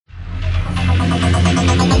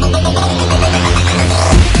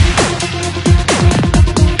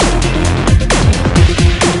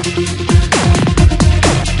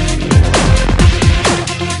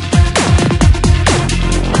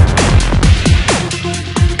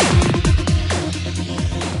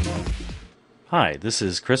Hi, this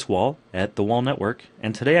is Chris Wahl at the Wahl Network,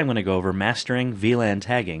 and today I'm going to go over mastering VLAN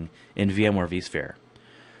tagging in VMware vSphere.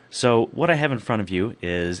 So what I have in front of you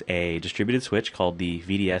is a distributed switch called the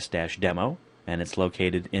VDS-demo, and it's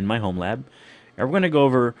located in my home lab. And we're going to go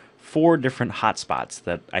over 4 different hotspots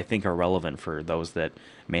that I think are relevant for those that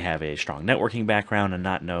may have a strong networking background and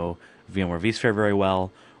not know VMware vSphere very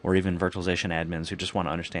well, or even virtualization admins who just want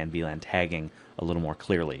to understand VLAN tagging a little more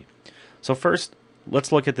clearly. So first,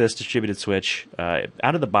 let's look at this distributed switch.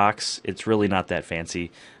 Out of the box, it's really not that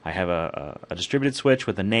fancy. I have a distributed switch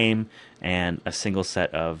with a name and a single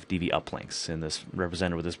set of DV uplinks, and this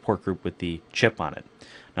represented with this port group with the chip on it.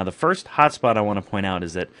 Now the first hotspot I want to point out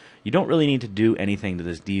is that you don't really need to do anything to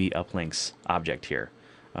this DV uplinks object here.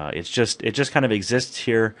 It just kind of exists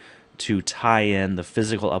here to tie in the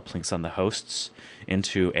physical uplinks on the hosts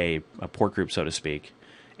into a port group, so to speak.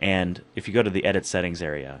 And if you go to the edit settings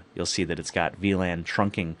area, you'll see that it's got VLAN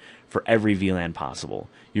trunking for every VLAN possible.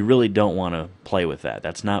 You really don't want to play with that.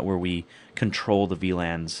 That's not where we control the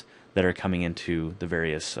VLANs that are coming into the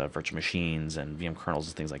various virtual machines and VM kernels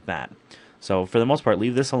and things like that. So for the most part,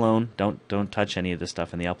 leave this alone. Don't touch any of this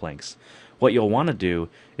stuff in the uplinks. What you'll want to do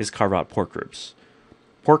is carve out port groups.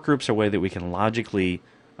 Port groups are a way that we can logically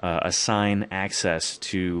assign access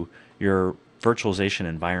to your virtualization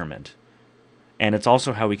environment. And it's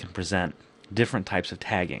also how we can present different types of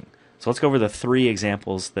tagging. So let's go over the 3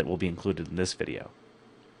 examples that will be included in this video.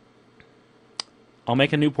 I'll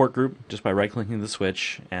make a new port group just by right-clicking the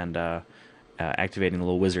switch and activating the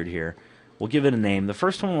little wizard here. We'll give it a name. The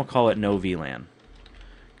first one we'll call it No VLAN,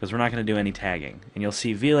 because we're not going to do any tagging. And you'll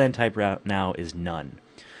see VLAN type route now is none.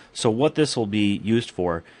 So what this will be used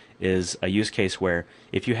for is a use case where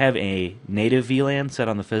if you have a native VLAN set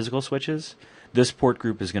on the physical switches, this port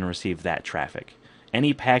group is going to receive that traffic.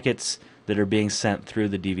 Any packets that are being sent through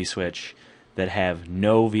the DV switch that have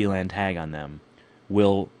no VLAN tag on them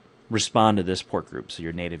will respond to this port group, so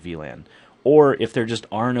your native VLAN. Or if there just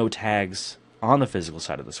are no tags on the physical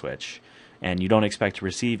side of the switch, and you don't expect to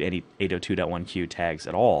receive any 802.1q tags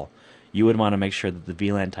at all, you would want to make sure that the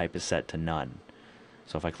VLAN type is set to none.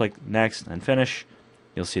 So if I click Next and Finish,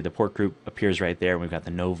 you'll see the port group appears right there. We've got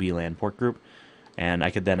the no VLAN port group. And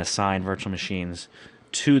I could then assign virtual machines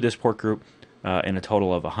to this port group. In a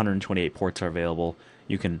total of 128 ports are available.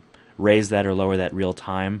 You can raise that or lower that real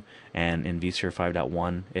time, and in vSphere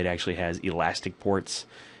 5.1 it actually has elastic ports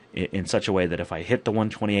in such a way that if I hit the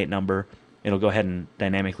 128 number, it'll go ahead and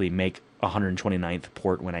dynamically make 129th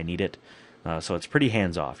port when I need it. So it's pretty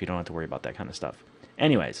hands-off. You don't have to worry about that kind of stuff.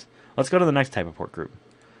 Anyways, let's go to the next type of port group.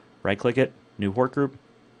 Right-click it, New Port Group.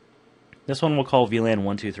 This one we'll call VLAN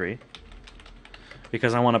 123.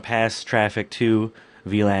 Because I want to pass traffic to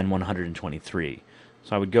VLAN 123.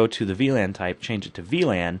 So I would go to the VLAN type, change it to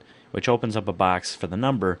VLAN, which opens up a box for the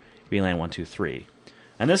number VLAN 123.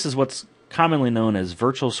 And this is what's commonly known as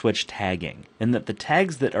virtual switch tagging, in that the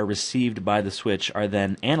tags that are received by the switch are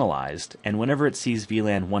then analyzed, and whenever it sees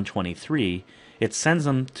VLAN 123, it sends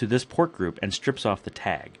them to this port group and strips off the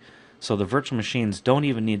tag. So the virtual machines don't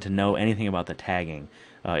even need to know anything about the tagging.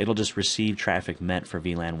 It'll just receive traffic meant for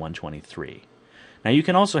VLAN 123. Now you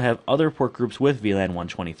can also have other port groups with VLAN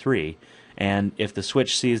 123, and if the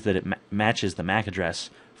switch sees that it matches the MAC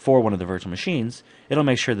address for one of the virtual machines, it'll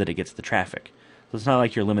make sure that it gets the traffic. So it's not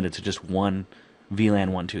like you're limited to just one VLAN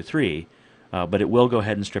 123, but it will go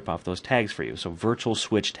ahead and strip off those tags for you. So virtual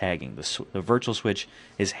switch tagging. The virtual switch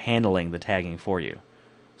is handling the tagging for you.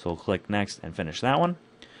 So we'll click Next and finish that one.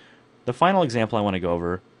 The final example I want to go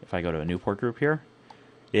over, if I go to a new port group here,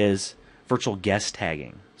 is virtual guest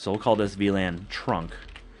tagging. So we'll call this VLAN trunk,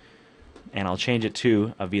 and I'll change it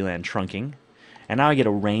to a VLAN trunking, and now I get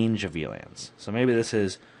a range of VLANs. So maybe this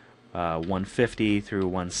is 150 through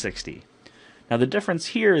 160. Now the difference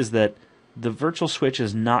here is that the virtual switch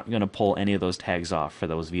is not going to pull any of those tags off for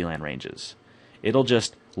those VLAN ranges. It'll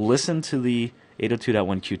just listen to the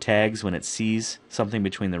 802.1q tags when it sees something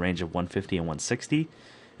between the range of 150 and 160.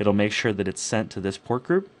 It'll make sure that it's sent to this port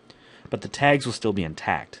group, but the tags will still be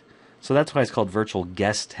intact. So that's why it's called virtual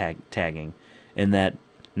guest tagging, in that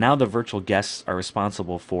now the virtual guests are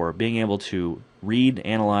responsible for being able to read,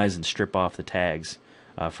 analyze, and strip off the tags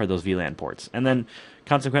for those VLAN ports. And then,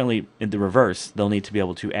 consequently, in the reverse, they'll need to be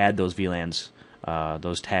able to add those VLANs,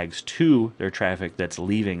 those tags, to their traffic that's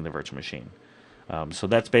leaving the virtual machine. So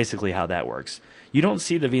that's basically how that works. You don't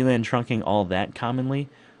see the VLAN trunking all that commonly,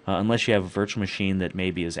 unless you have a virtual machine that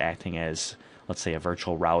maybe is acting as, let's say, a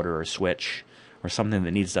virtual router or switch, or something that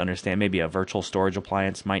needs to understand. Maybe a virtual storage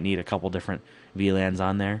appliance might need a couple different VLANs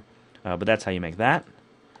on there. But that's how you make that.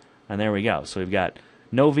 And there we go. So we've got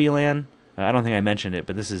no VLAN, I don't think I mentioned it,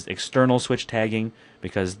 but this is external switch tagging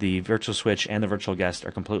because the virtual switch and the virtual guest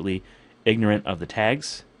are completely ignorant of the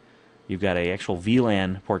tags. You've got an actual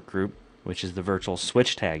VLAN port group, which is the virtual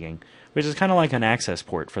switch tagging, which is kind of like an access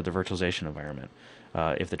port for the virtualization environment.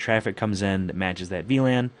 If the traffic comes in that matches that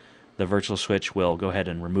VLAN, the virtual switch will go ahead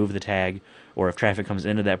and remove the tag, or if traffic comes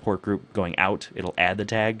into that port group going out, it'll add the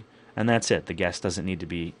tag, and that's it. The guest doesn't need to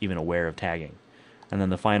be even aware of tagging. And then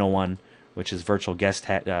the final one, which is virtual guest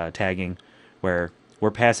tagging, where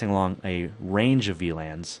we're passing along a range of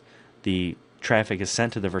VLANs. The traffic is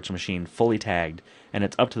sent to the virtual machine fully tagged, and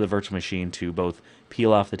it's up to the virtual machine to both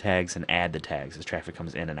peel off the tags and add the tags as traffic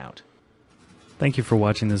comes in and out. Thank you for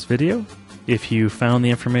watching this video. If you found the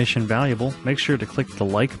information valuable, make sure to click the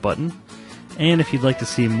like button. And if you'd like to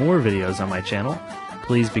see more videos on my channel,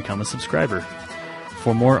 please become a subscriber.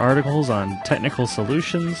 For more articles on technical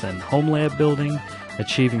solutions and home lab building,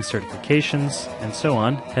 achieving certifications, and so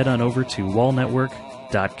on, head on over to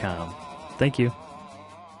wahlnetwork.com. Thank you.